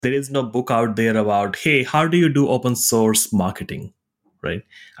there is no book out there about, hey, how do you do open source marketing? Right.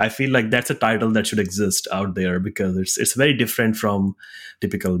 I feel like that's a title that should exist out there because it's very different from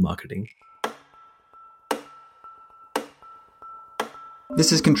typical marketing.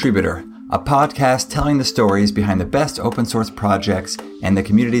 This is Contributor, a podcast telling the stories behind the best open source projects and the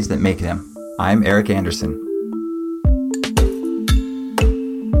communities that make them. I'm Eric Anderson.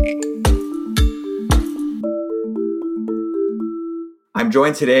 I'm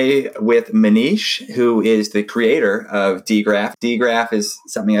joined today with Manish, who is the creator of dgraph. dgraph is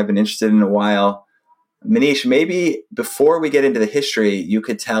something I've been interested in a while. Manish, maybe before we get into the history, you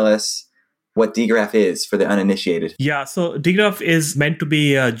could tell us what dgraph is for the uninitiated. Yeah, so dgraph is meant to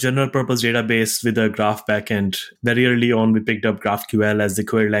be a general purpose database with a graph backend. Very early on, we picked up GraphQL as the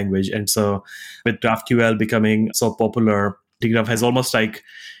query language. And so with GraphQL becoming so popular, dgraph has almost like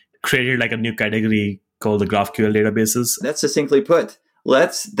created like a new category called the GraphQL databases. That's succinctly put.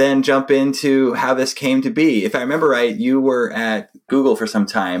 Let's then jump into how this came to be. If I remember right, you were at Google for some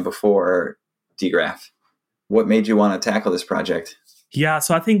time before dgraph. What made you want to tackle this project? Yeah,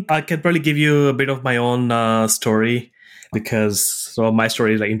 so I think I can probably give you a bit of my own story because my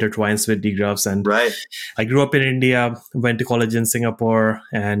story like intertwines with dgraphs. And right. I grew up in India, went to college in Singapore,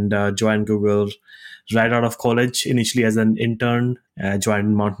 and joined Google right out of college. Initially as an intern, joined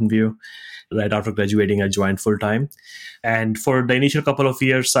in Mountain View. Right after graduating, I joined full time. And for the initial couple of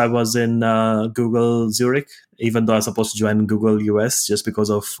years, I was in Google Zurich, even though I was supposed to join Google US just because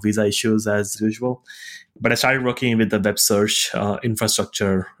of visa issues as usual. But I started working with the web search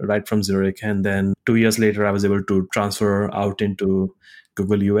infrastructure right from Zurich. And then 2 years later, I was able to transfer out into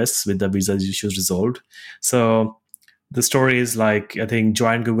Google US with the visa issues resolved. So the story is like, I think,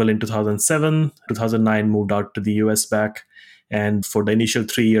 joined Google in 2007, 2009, moved out to the US back. And for the initial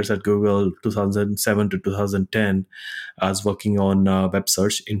 3 years at Google, 2007 to 2010, I was working on web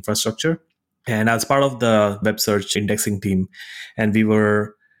search infrastructure. And I was part of the web search indexing team. And we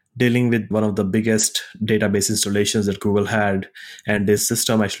were dealing with one of the biggest database installations that Google had. And this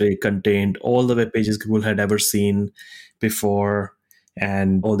system actually contained all the web pages Google had ever seen before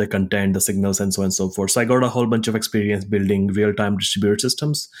and all the content, the signals, and so on and so forth. So I got a whole bunch of experience building real-time distributed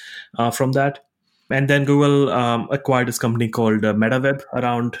systems from that. And then Google acquired this company called MetaWeb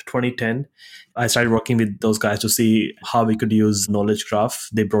around 2010. I started working with those guys to see how we could use Knowledge Graph.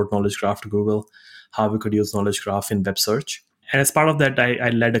 They brought Knowledge Graph to Google, how we could use Knowledge Graph in web search. And as part of that, I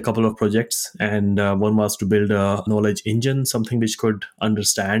led a couple of projects. And one was to build a knowledge engine, something which could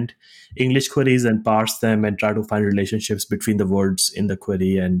understand English queries and parse them and try to find relationships between the words in the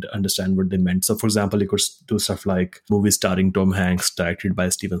query and understand what they meant. So, for example, you could do stuff like movies starring Tom Hanks, directed by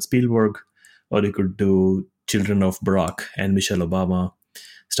Steven Spielberg, or you could do Children of Barack and Michelle Obama,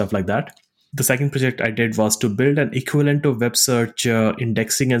 stuff like that. The second project I did was to build an equivalent of web search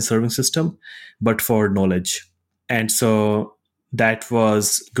indexing and serving system, but for knowledge. And so that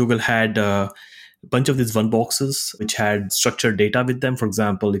was, Google had a bunch of these one boxes which had structured data with them. For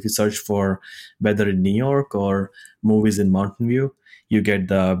example, if you search for weather in New York or movies in Mountain View, you get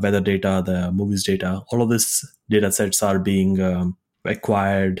the weather data, the movies data. All of these data sets are being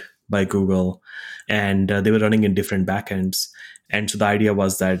acquired by Google, and they were running in different backends. And so the idea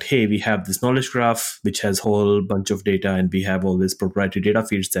was that, hey, we have this knowledge graph, which has a whole bunch of data, and we have all these proprietary data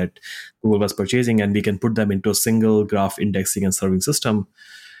feeds that Google was purchasing, and we can put them into a single graph indexing and serving system,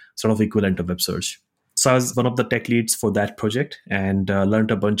 sort of equivalent of web search. So I was one of the tech leads for that project and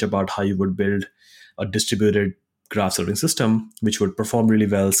learned a bunch about how you would build a distributed graph serving system, which would perform really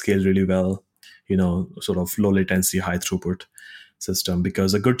well, scale really well, sort of low latency, high throughput system,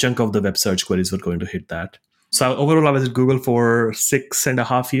 because a good chunk of the web search queries were going to hit that. So overall, I was at Google for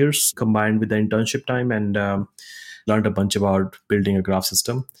 6.5 years combined with the internship time, and learned a bunch about building a graph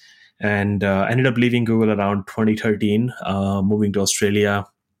system, and ended up leaving Google around 2013, moving to Australia,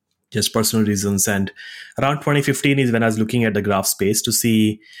 just personal reasons. And around 2015 is when I was looking at the graph space to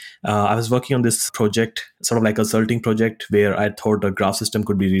see, I was working on this project, sort of like a consulting project, where I thought a graph system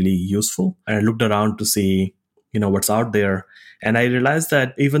could be really useful. And I looked around to see, what's out there. And I realized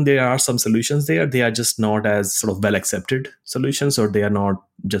that even there are some solutions there, they are just not as sort of well accepted solutions, or they are not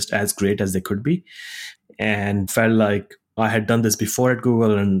just as great as they could be. And felt like I had done this before at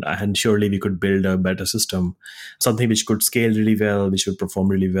Google, and surely we could build a better system, something which could scale really well, which would perform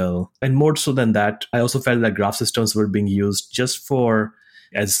really well. And more so than that, I also felt that graph systems were being used just for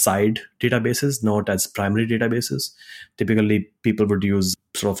as side databases, not as primary databases. Typically, people would use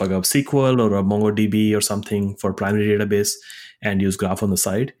sort of like a SQL or a MongoDB or something for primary database and use graph on the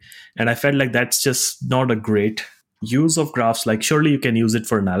side. And I felt like that's just not a great use of graphs, like surely you can use it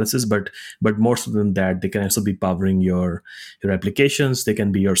for analysis, but more so than that, they can also be powering your applications. They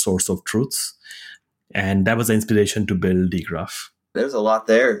can be your source of truths. And that was the inspiration to build dgraph. There's a lot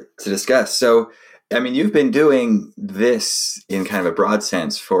there to discuss. So, I mean, you've been doing this in kind of a broad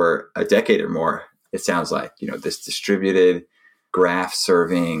sense for a decade or more, it sounds like, this distributed graph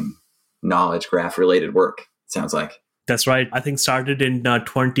serving knowledge graph related work, it sounds like. That's right. I think started in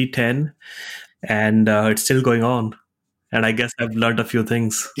 2010 and it's still going on. And I guess I've learned a few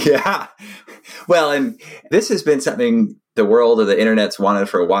things. Yeah. Well, and this has been something the world of the internet's wanted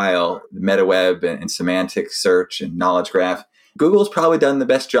for a while, meta web and semantic search and knowledge graph. Google's probably done the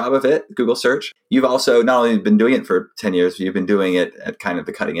best job of it, Google search. You've also not only been doing it for 10 years, you've been doing it at kind of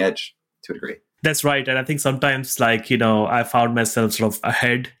the cutting edge to a degree. That's right. And I think sometimes I found myself sort of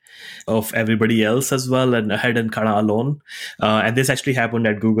ahead of everybody else as well, and ahead and kind of alone. And this actually happened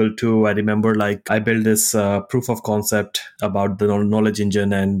at Google too. I remember I built this proof of concept about the knowledge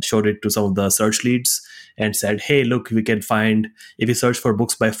engine and showed it to some of the search leads and said, hey, look, we can find, if you search for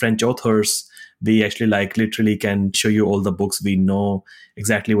books by French authors, we actually literally can show you all the books. We know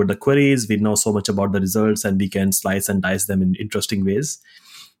exactly what the query is. We know so much about the results, and we can slice and dice them in interesting ways.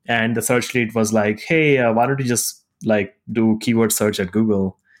 And the search lead was like, hey, why don't you just do keyword search at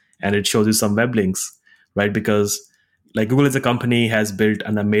Google? And it shows you some web links, right? Because Google as a company has built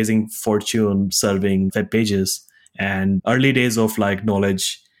an amazing fortune serving web pages. And early days of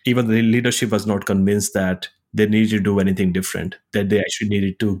knowledge, even the leadership was not convinced that they needed to do anything different, that they actually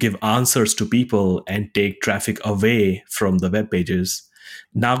needed to give answers to people and take traffic away from the web pages.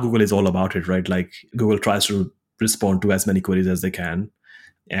 Now Google is all about it, right? Google tries to respond to as many queries as they can.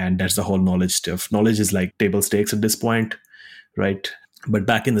 And that's the whole knowledge stuff. Knowledge is like table stakes at this point, right? But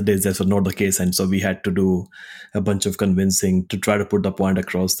back in the days, that was not the case. And so we had to do a bunch of convincing to try to put the point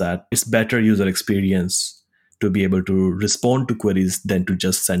across that it's better user experience to be able to respond to queries than to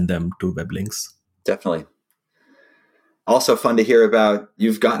just send them to web links. Definitely. Also fun to hear about,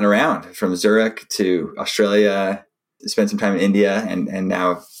 you've gotten around from Zurich to Australia, spent some time in India and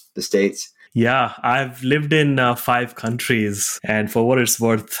now the States. Yeah, I've lived in 5 countries, and for what it's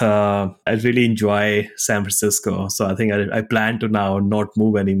worth, I really enjoy San Francisco. So I think I plan to now not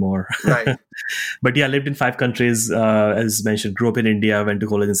move anymore. Right. But yeah, I lived in 5 countries, as mentioned, grew up in India, went to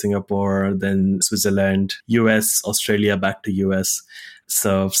college in Singapore, then Switzerland, US, Australia, back to US.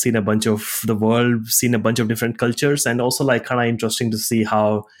 So I've seen a bunch of the world, seen a bunch of different cultures, and also kind of interesting to see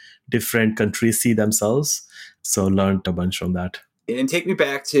how different countries see themselves. So learned a bunch from that. And take me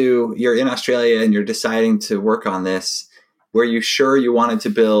back to, you're in Australia and you're deciding to work on this. Were you sure you wanted to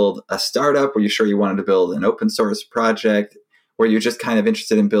build a startup? Were you sure you wanted to build an open source project? Were you just kind of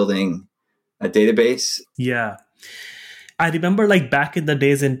interested in building a database? Yeah. I remember back in the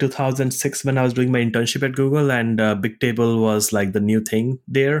days in 2006 when I was doing my internship at Google, and Bigtable was the new thing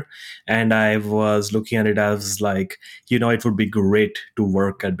there. And I was looking at it as it would be great to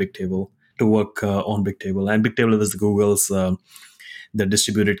work at Bigtable, to work on Bigtable. And Bigtable was Google's the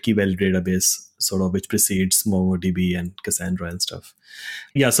distributed key value database, sort of, which precedes MongoDB and Cassandra and stuff.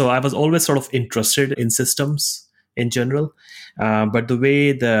 Yeah, so I was always sort of interested in systems in general. But the way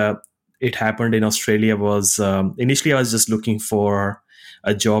it happened in Australia was, initially I was just looking for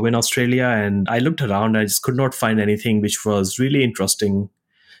a job in Australia, and I looked around and I just could not find anything which was really interesting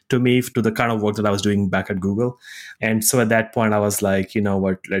to me, to the kind of work that I was doing back at Google. And so at that point I was like, you know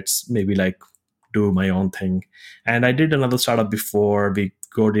what, let's maybe do my own thing. And I did another startup before we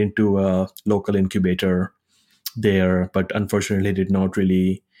got into a local incubator there, but unfortunately did not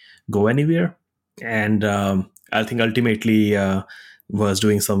really go anywhere. And I think ultimately was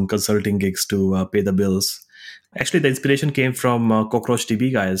doing some consulting gigs to pay the bills. Actually, the inspiration came from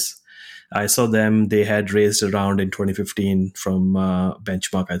CockroachDB guys. I saw them, they had raised around in 2015 from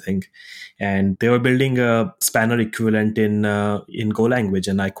Benchmark, I think. And they were building a Spanner equivalent in Go language,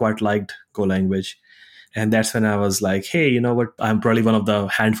 and I quite liked Go language. And that's when I was like, hey, you know what? I'm probably one of the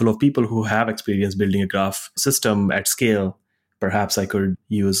handful of people who have experience building a graph system at scale. Perhaps I could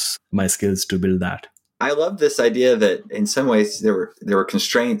use my skills to build that. I love this idea that in some ways there were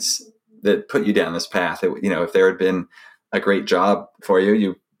constraints that put you down this path. If there had been a great job for you,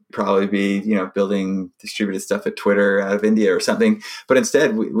 you'd probably be, building distributed stuff at Twitter out of India or something. But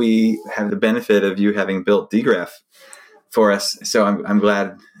instead, we have the benefit of you having built dgraph for us. So I'm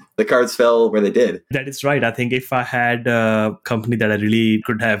glad the cards fell where they did. That is right. I think if I had a company that I really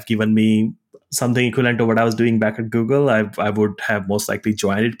could have given me something equivalent to what I was doing back at Google, I would have most likely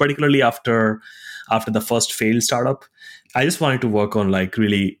joined it, particularly after the first failed startup. I just wanted to work on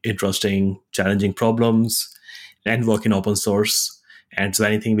really interesting, challenging problems and work in open source. And so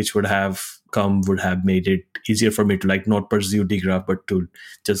anything which would have come would have made it easier for me to like not pursue dgraph, but to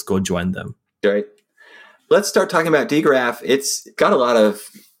just go join them. Right. Let's start talking about dgraph. It's got a lot of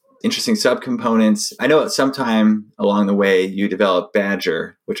interesting subcomponents. I know at some time along the way you developed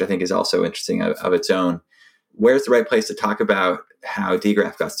Badger, which I think is also interesting of its own. Where's the right place to talk about how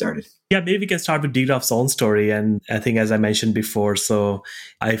dgraph got started? Yeah, maybe we can start with dgraph's own story. And I think, as I mentioned before, so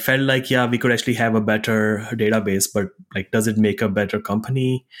I felt like, yeah, we could actually have a better database, but like, does it make a better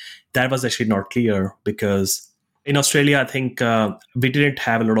company? That was actually not clear, because in Australia, I think we didn't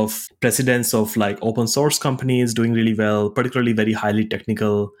have a lot of precedents of like open source companies doing really well, particularly very highly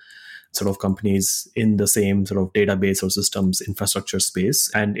technical sort of companies in the same sort of database or systems infrastructure space.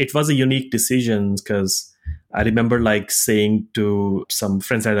 And it was a unique decision, because I remember like saying to some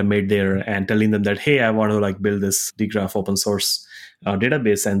friends that I made there and telling them that, hey, I want to like build this dgraph open source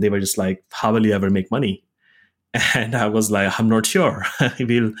database. And they were just like, how will you ever make money? And I was like, I'm not sure.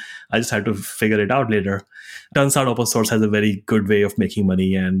 I just had to figure it out later. Turns out open source has a very good way of making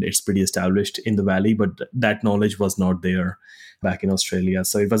money, and it's pretty established in the Valley, but that knowledge was not there back in Australia.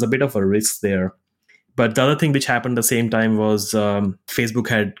 So it was a bit of a risk there. But the other thing which happened at the same time was Facebook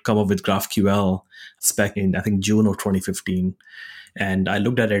had come up with GraphQL back in, I think, June of 2015. And I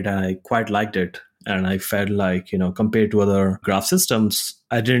looked at it and I quite liked it. And I felt like, compared to other graph systems,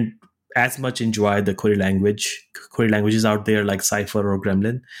 I didn't as much enjoy the query languages out there like Cypher or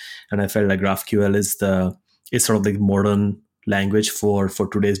Gremlin. And I felt like GraphQL is sort of the modern language for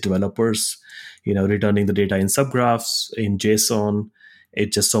today's developers, returning the data in subgraphs, in JSON.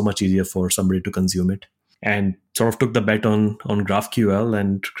 It's just so much easier for somebody to consume it. And sort of took the bet on GraphQL,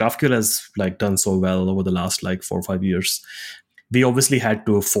 and GraphQL has like done so well over the last like 4 or 5 years. We obviously had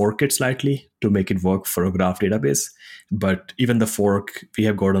to fork it slightly to make it work for a graph database. But even the fork, we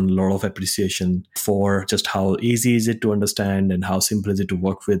have gotten a lot of appreciation for just how easy is it to understand and how simple is it to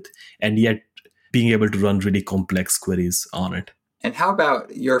work with, and yet being able to run really complex queries on it. And how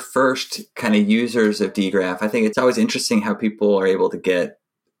about your first kind of users of dgraph? I think it's always interesting how people are able to get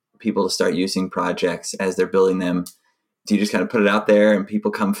people to start using projects as they're building them. Do you just kind of put it out there and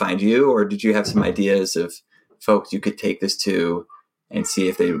people come find you? Or did you have some ideas of folks you could take this to and see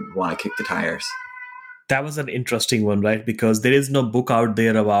if they want to kick the tires? That was an interesting one, right? Because there is no book out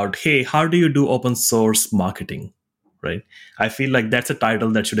there about, hey, how do you do open source marketing, right? I feel like that's a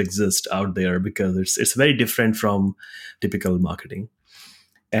title that should exist out there, because it's very different from typical marketing.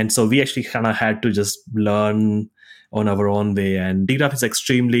 And so we actually kind of had to just learn on our own way. And dgraph is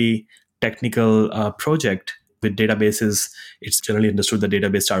extremely technical project. With databases, it's generally understood that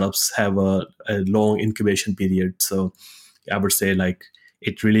database startups have a long incubation period. So I would say like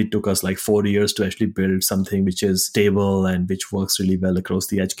it really took us like 4 years to actually build something which is stable and which works really well across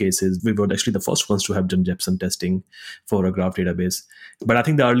the edge cases. We were actually the first ones to have done Jepsen testing for a graph database. But I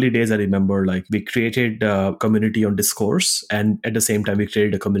think the early days, I remember like we created a community on Discourse, and at the same time we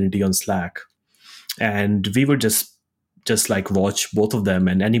created a community on Slack. And we would just like watch both of them,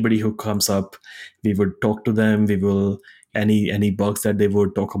 and anybody who comes up, we would talk to them. We will any bugs that they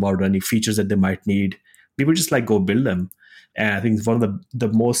would talk about, or any features that they might need, we would just like go build them. And I think one of the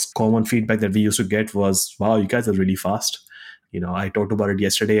most common feedback that we used to get was, wow, you guys are really fast. I talked about it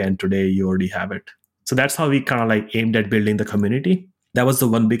yesterday and today you already have it. So that's how we kind of like aimed at building the community. That was the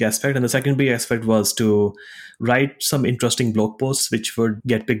one big aspect. And the second big aspect was to write some interesting blog posts which would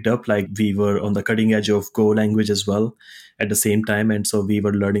get picked up. Like we were on the cutting edge of Go language as well at the same time. And so we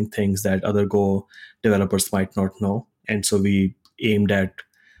were learning things that other Go developers might not know. And so we aimed at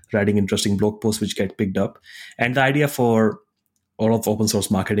writing interesting blog posts which get picked up. And the idea for all of open source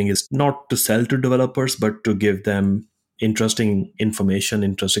marketing is not to sell to developers, but to give them interesting information,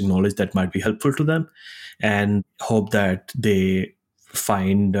 interesting knowledge that might be helpful to them, and hope that they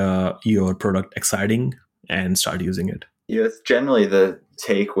find your product exciting and start using it. It's generally the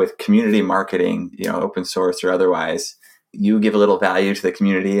take with community marketing, open source or otherwise. You give a little value to the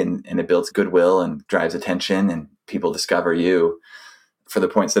community and it builds goodwill and drives attention, and people discover you for the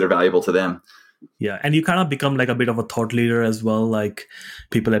points that are valuable to them. Yeah. And you kind of become like a bit of a thought leader as well. Like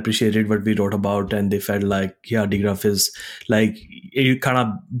people appreciated what we wrote about, and they felt like, yeah, dgraph is like, you kind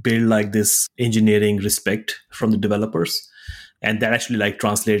of build like this engineering respect from the developers. And that actually like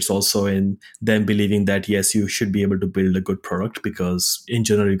translates also in them believing that, yes, you should be able to build a good product, because in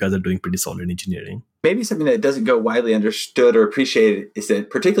general, you guys are doing pretty solid engineering. Maybe something that doesn't go widely understood or appreciated is that,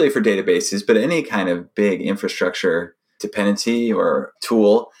 particularly for databases, but any kind of big infrastructure dependency or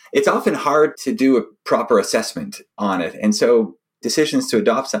tool, it's often hard to do a proper assessment on it. And so decisions to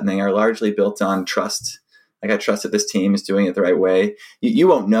adopt something are largely built on trust. Like, I trust that this team is doing it the right way. You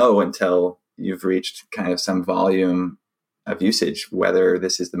won't know until you've reached kind of some volume of usage, whether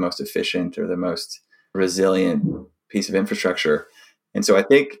this is the most efficient or the most resilient piece of infrastructure. And so I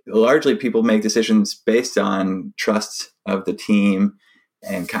think largely people make decisions based on trust of the team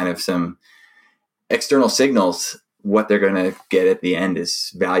and kind of some external signals. What they're going to get at the end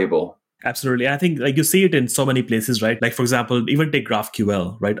is valuable. Absolutely. I think like you see it in so many places, right? Like, for example, even take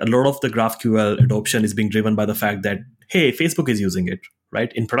GraphQL, right? A lot of the GraphQL adoption is being driven by the fact that, hey, Facebook is using it,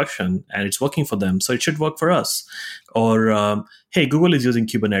 right, in production and it's working for them. So it should work for us. Or, hey, Google is using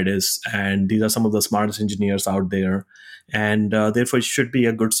Kubernetes and these are some of the smartest engineers out there. And therefore, it should be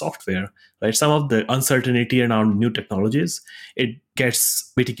a good software, right? Some of the uncertainty around new technologies, it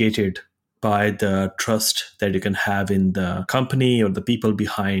gets mitigated by the trust that you can have in the company or the people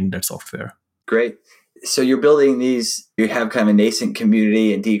behind that software. Great. So you're building these, you have kind of a nascent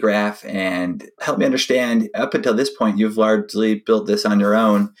community in dgraph, and help me understand, up until this point, you've largely built this on your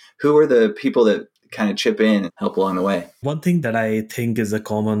own. Who are the people that kind of chip in and help along the way? One thing that I think is a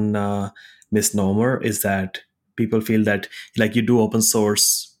common misnomer is that people feel that like you do open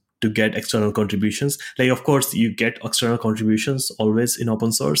source to get external contributions. Like, of course, you get external contributions always in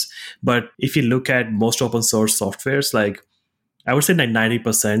open source. But if you look at most open source softwares, like I would say like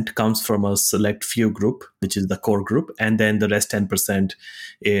 90% comes from a select few group, which is the core group. And then the rest 10%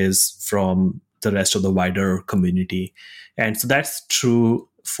 is from the rest of the wider community. And so that's true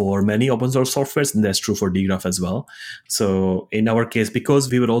for many open source softwares, and that's true for dgraph as well. So in our case,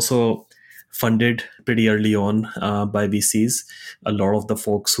 because we were also funded pretty early on by VCs, a lot of the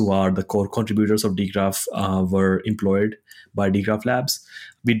folks who are the core contributors of dgraph were employed by dgraph Labs.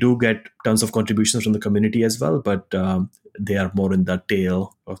 We do get tons of contributions from the community as well, but they are more in the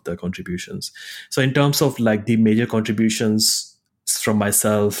tail of the contributions. So in terms of like the major contributions from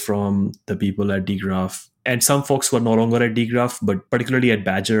myself, from the people at dgraph, and some folks who are no longer at dgraph, but particularly at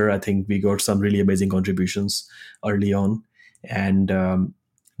Badger, I think we got some really amazing contributions early on. And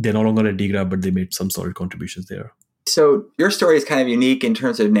they're no longer at dgraph, but they made some solid contributions there. So your story is kind of unique in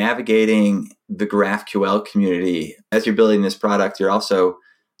terms of navigating the GraphQL community. As you're building this product,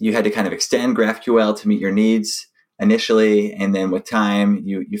 you had to kind of extend GraphQL to meet your needs initially, and then with time,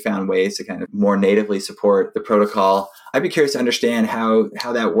 you found ways to kind of more natively support the protocol. I'd be curious to understand how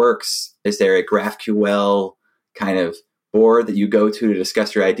that works. Is there a GraphQL kind of board that you go to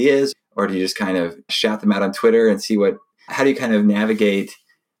discuss your ideas, or do you just kind of shout them out on Twitter and see how do you kind of navigate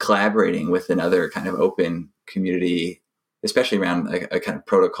collaborating with another kind of open community, especially around a kind of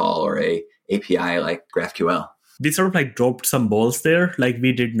protocol or a API like GraphQL? We sort of like dropped some balls there. Like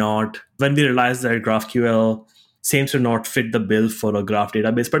we did not, when we realized that GraphQL seems to not fit the bill for a graph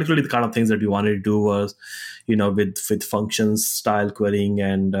database, particularly the kind of things that we wanted to do was, with functions, style querying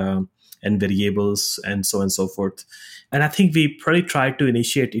and variables and so on and so forth. And I think we probably tried to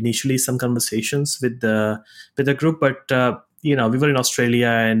initiate initially some conversations with the group, but we were in Australia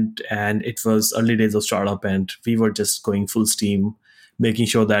and it was early days of startup, and we were just going full steam, making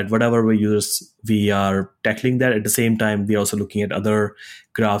sure that whatever we use, we are tackling that. At the same time, we're also looking at other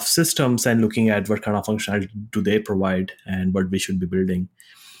graph systems and looking at what kind of functionality do they provide and what we should be building.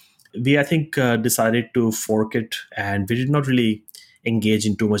 We, I think, decided to fork it, and we did not really engage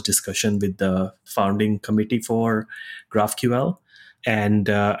in too much discussion with the founding committee for GraphQL. And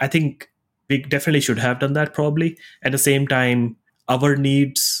I think we definitely should have done that probably. At the same time, our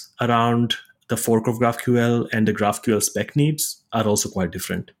needs around the fork of GraphQL and the GraphQL spec needs are also quite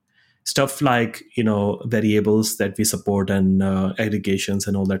different. Stuff like, variables that we support and aggregations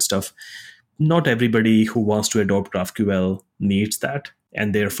and all that stuff. Not everybody who wants to adopt GraphQL needs that.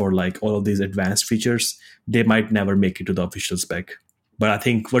 And therefore, like all of these advanced features, they might never make it to the official spec. But I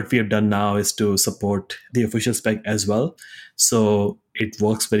think what we have done now is to support the official spec as well. So it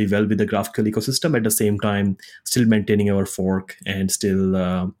works very well with the GraphQL ecosystem, at the same time, still maintaining our fork and still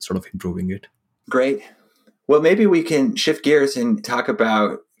sort of improving it. Great. Well, maybe we can shift gears and talk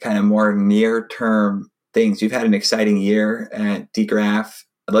about kind of more near-term things. You've had an exciting year at dgraph.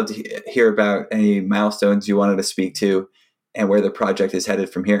 I'd love to hear about any milestones you wanted to speak to and where the project is headed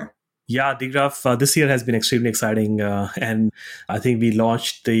from here. Yeah, dgraph this year has been extremely exciting. And I think we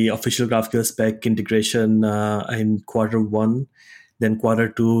launched the official GraphQL spec integration in Q1. Then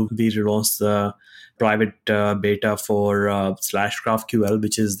Q2, we relaunched the private beta for /GraphQL,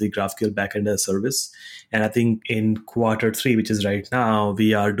 which is the GraphQL backend as a service. And I think in Q3, which is right now,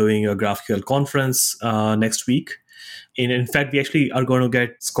 we are doing a GraphQL conference next week. In fact, we actually are going to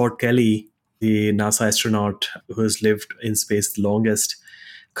get Scott Kelly, the NASA astronaut who has lived in space the longest,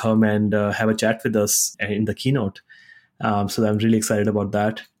 come and have a chat with us in the keynote. So I'm really excited about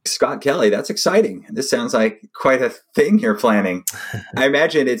that. Scott Kelly, that's exciting. This sounds like quite a thing you're planning. I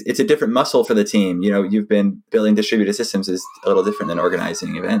imagine it's a different muscle for the team. You've been building distributed systems is a little different than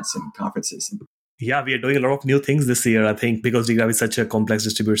organizing events and conferences. Yeah, we are doing a lot of new things this year, I think, because dgraph is such a complex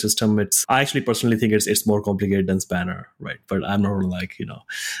distributed system. I actually personally think it's more complicated than Spanner, right? But I'm not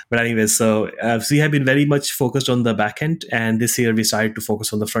But anyways, so we have been very much focused on the backend, and this year we started to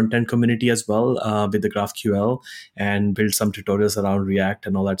focus on the front end community as well with the GraphQL and build some tutorials around React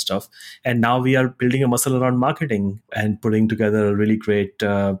and all that stuff. And now we are building a muscle around marketing and putting together a really great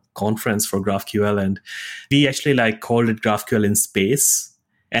conference for GraphQL, and we actually called it GraphQL in Space.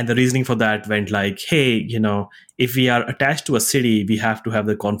 And the reasoning for that went hey, if we are attached to a city, we have to have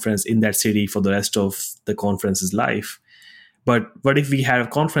the conference in that city for the rest of the conference's life. But what if we have a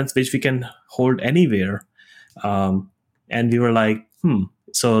conference which we can hold anywhere? And we were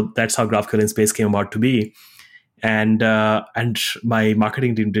so that's how GraphQL in Space came about to be. And my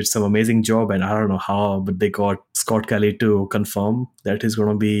marketing team did some amazing job, and I don't know how, but they got Scott Kelly to confirm that he's going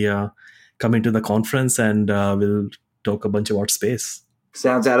to be coming to the conference, and we'll talk a bunch about space.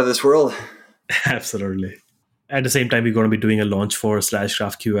 Sounds out of this world. Absolutely. At the same time, we're going to be doing a launch for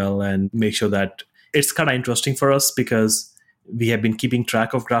 /GraphQL and make sure that it's kind of interesting for us because we have been keeping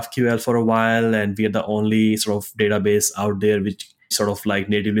track of GraphQL for a while, and we are the only sort of database out there which sort of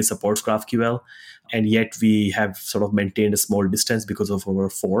natively supports GraphQL. And yet we have sort of maintained a small distance because of our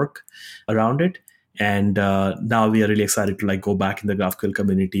fork around it. And now we are really excited to go back in the GraphQL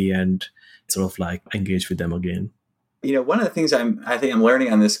community and sort of engage with them again. One of the things I think I'm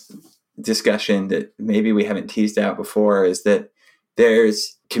learning on this discussion that maybe we haven't teased out before is that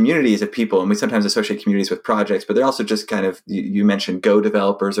there's communities of people, and we sometimes associate communities with projects, but they're also just kind of, you mentioned Go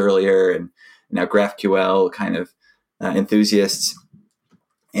developers earlier, and now GraphQL kind of enthusiasts.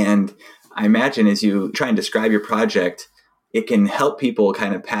 And I imagine as you try and describe your project, it can help people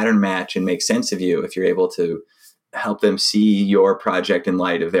kind of pattern match and make sense of you if you're able to help them see your project in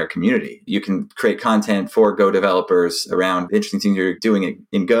light of their community. You can create content for Go developers around interesting things you're doing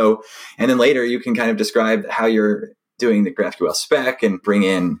in Go. And then later you can kind of describe how you're doing the GraphQL spec and bring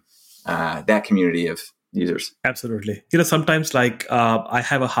in that community of users. Absolutely. Sometimes I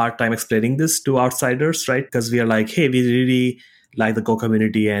have a hard time explaining this to outsiders, right? Because we are hey, we really like the Go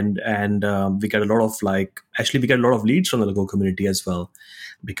community, and we get a lot of we get a lot of leads from the Go community as well,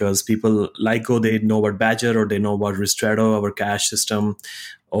 because people like Go, they know about Badger, or they know about Ristretto, our cache system,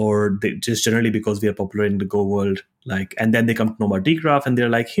 or they just generally because we are popular in the Go world. And then they come to know about dgraph, and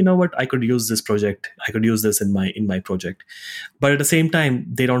they're you know what, I could use this project. I could use this in my project. But at the same time,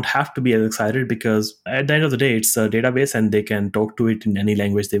 they don't have to be as excited, because at the end of the day, it's a database and they can talk to it in any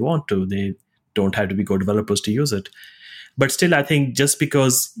language they want to. They don't have to be Go developers to use it. But still, I think just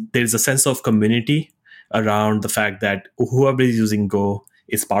because there's a sense of community around the fact that whoever is using Go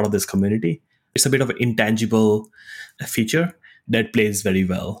is part of this community, it's a bit of an intangible feature that plays very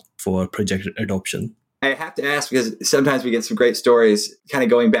well for project adoption. I have to ask, because sometimes we get some great stories kind of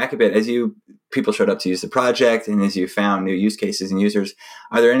going back a bit as people showed up to use the project, and as you found new use cases and users.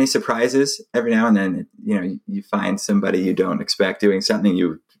 Are there any surprises every now and then? You find somebody you don't expect doing something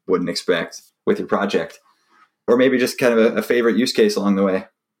you wouldn't expect with your project, or maybe just kind of a favorite use case along the way.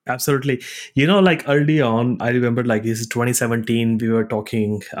 Absolutely. Early on, I remember this is 2017, we were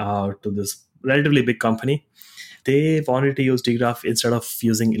talking to this relatively big company. They wanted to use dgraph instead of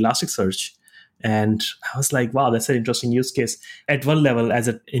using Elasticsearch. And I was wow, that's an interesting use case. At one level, as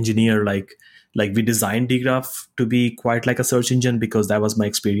an engineer, we designed dgraph to be quite like a search engine, because that was my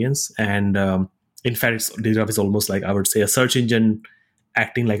experience. And in fact, dgraph is almost I would say a search engine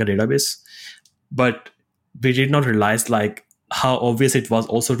acting like a database. But we did not realize how obvious it was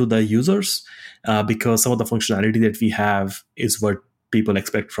also to the users, because some of the functionality that we have is what people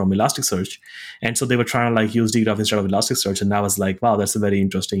expect from Elasticsearch. And so they were trying to use dgraph instead of Elasticsearch. And I was wow, that's a very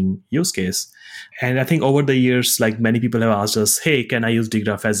interesting use case. And I think over the years, many people have asked us, hey, can I use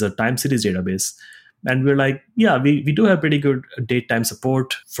dgraph as a time series database? And we're yeah, we do have pretty good date time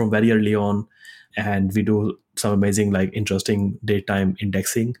support from very early on. And we do some amazing, interesting date time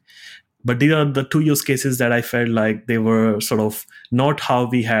indexing. But these are the two use cases that I felt they were sort of not how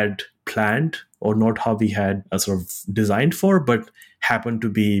we had planned, or not how we had sort of designed for, but happened to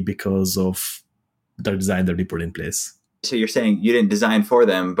be because of the design that we put in place. So you're saying you didn't design for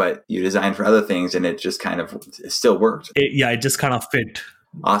them, but you designed for other things, and it just kind of still worked. It just kind of fit.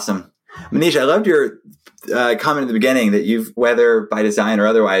 Awesome. Manish, I loved your comment at the beginning that you've, whether by design or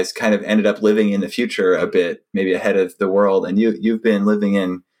otherwise, kind of ended up living in the future a bit, maybe ahead of the world. And you've been living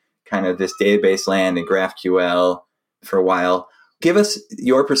in kind of this database land and GraphQL for a while. Give us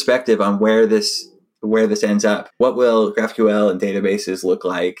your perspective on where this where this ends up. What will GraphQL and databases look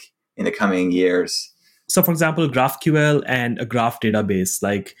like in the coming years? So, for example, GraphQL and a graph database,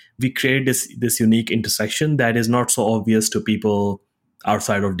 like we create this unique intersection that is not so obvious to people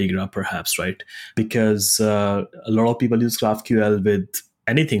outside of dgraph, perhaps, right? Because a lot of people use GraphQL with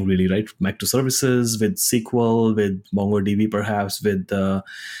anything really, right? Microservices, with SQL, with MongoDB, perhaps, with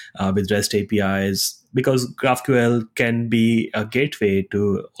REST APIs, because GraphQL can be a gateway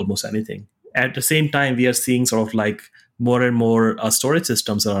to almost anything. At the same time, we are seeing sort of like more and more storage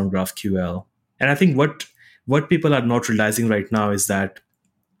systems around GraphQL. And I think what people are not realizing right now is that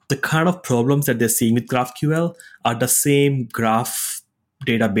the kind of problems that they're seeing with GraphQL are the same graph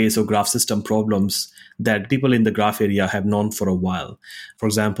database or graph system problems that people in the graph area have known for a while. For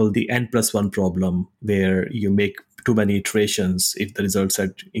example, the n+1 problem, where you make too many iterations if the result set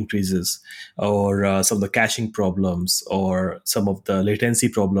increases, or some of the caching problems, or some of the latency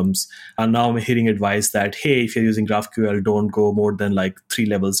problems. And now I'm hearing advice that, hey, if you're using GraphQL, don't go more than like 3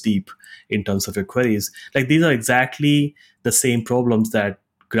 levels deep in terms of your queries. Like, these are exactly the same problems that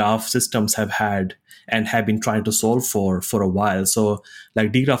graph systems have had and have been trying to solve for a while. So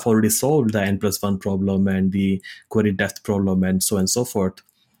like dgraph already solved the n+1 problem and the query depth problem and so on and so forth.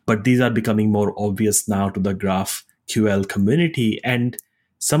 But these are becoming more obvious now to the GraphQL community. And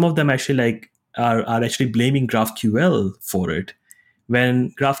some of them actually like are actually blaming GraphQL for it,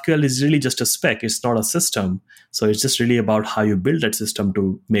 when GraphQL is really just a spec. It's not a system. So it's just really about how you build that system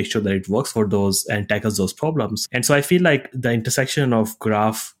to make sure that it works for those and tackles those problems. And so I feel like the intersection of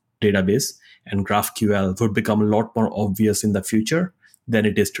graph database and GraphQL would become a lot more obvious in the future than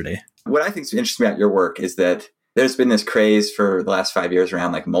it is today. What I think is interesting about your work is that there's been this craze for the last 5 years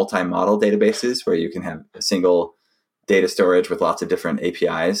around like multi-model databases, where you can have a single data storage with lots of different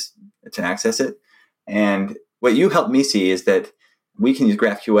APIs to access it. And what you helped me see is that we can use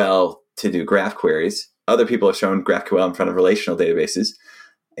GraphQL to do graph queries. Other people have shown GraphQL in front of relational databases,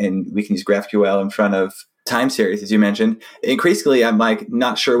 and we can use GraphQL in front of time series, as you mentioned. Increasingly, I'm like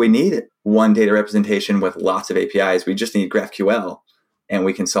not sure we need one data representation with lots of APIs. We just need GraphQL, and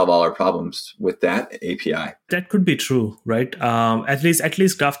we can solve all our problems with that API. That could be true, right? At least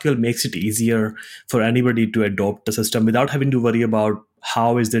GraphQL makes it easier for anybody to adopt the system without having to worry about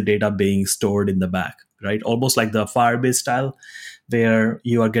how is the data being stored in the back, right? Almost like the Firebase style, where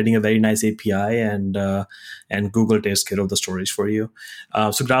you are getting a very nice API and Google takes care of the storage for you.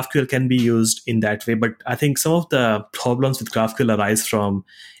 So GraphQL can be used in that way. But I think some of the problems with GraphQL arise from,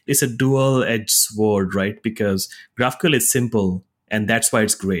 it's a dual-edged sword, right? Because GraphQL is simple, and that's why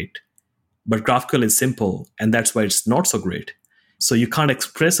it's great. But GraphQL is simple, and that's why it's not so great. So you can't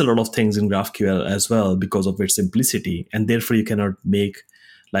express a lot of things in GraphQL as well because of its simplicity. And therefore, you cannot make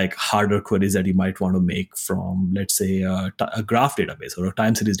like harder queries that you might want to make from, let's say, a graph database or a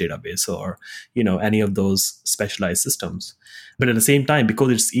time series database, or any of those specialized systems. But at the same time, because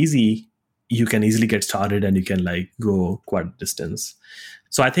it's easy, you can easily get started and you can like go quite a distance.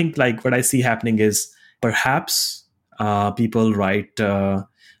 So I think like what I see happening is perhaps people write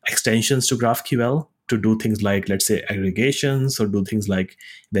extensions to GraphQL to do things like, let's say, aggregations, or do things like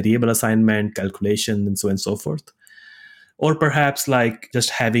variable assignment, calculation, and so on and so forth. Or perhaps like just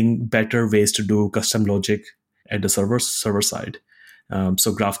having better ways to do custom logic at the server side.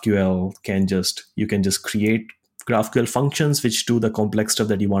 So GraphQL you can just create GraphQL functions which do the complex stuff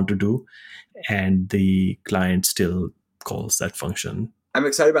that you want to do, and the client still calls that function. I'm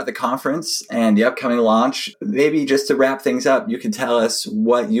excited about the conference and the upcoming launch. Maybe just to wrap things up, you can tell us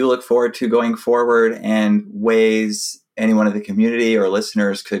what you look forward to going forward and ways anyone in the community or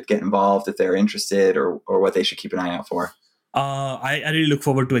listeners could get involved if they're interested, or what they should keep an eye out for. I really look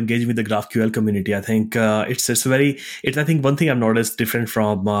forward to engaging with the GraphQL community. I think I think one thing I've noticed different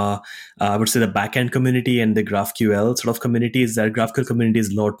from I would say the backend community and the GraphQL sort of community is that GraphQL community is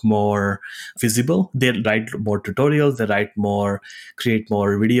a lot more visible. They write more tutorials, create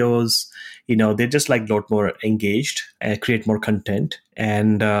more videos. They're just like a lot more engaged, create more content.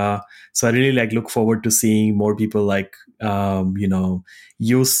 And so I really look forward to seeing more people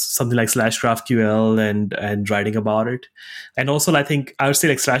use something like /GraphQL and writing about it. And also, I think I would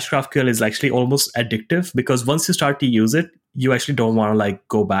say /GraphQL is actually almost addictive, because once you start to use it, you actually don't want to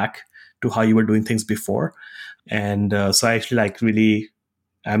go back to how you were doing things before. And so I actually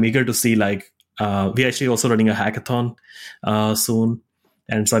I'm eager to see we're actually also running a hackathon soon.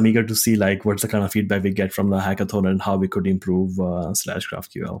 And so I'm eager to see what's the kind of feedback we get from the hackathon and how we could improve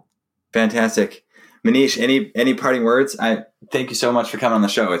 /GraphQL. Fantastic. Manish, any parting words? I thank you so much for coming on the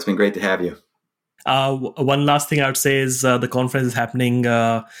show. It's been great to have you. One last thing I would say is the conference is happening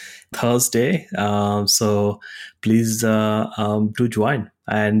Thursday. So please do join.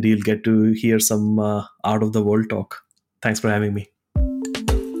 and you'll get to hear some out of the world talk. Thanks for having me.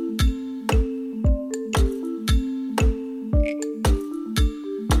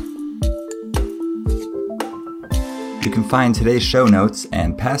 You can find today's show notes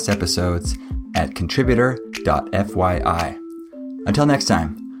and past episodes at contributor.fyi. Until next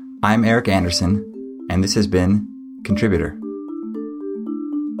time, I'm Eric Anderson, and this has been Contributor.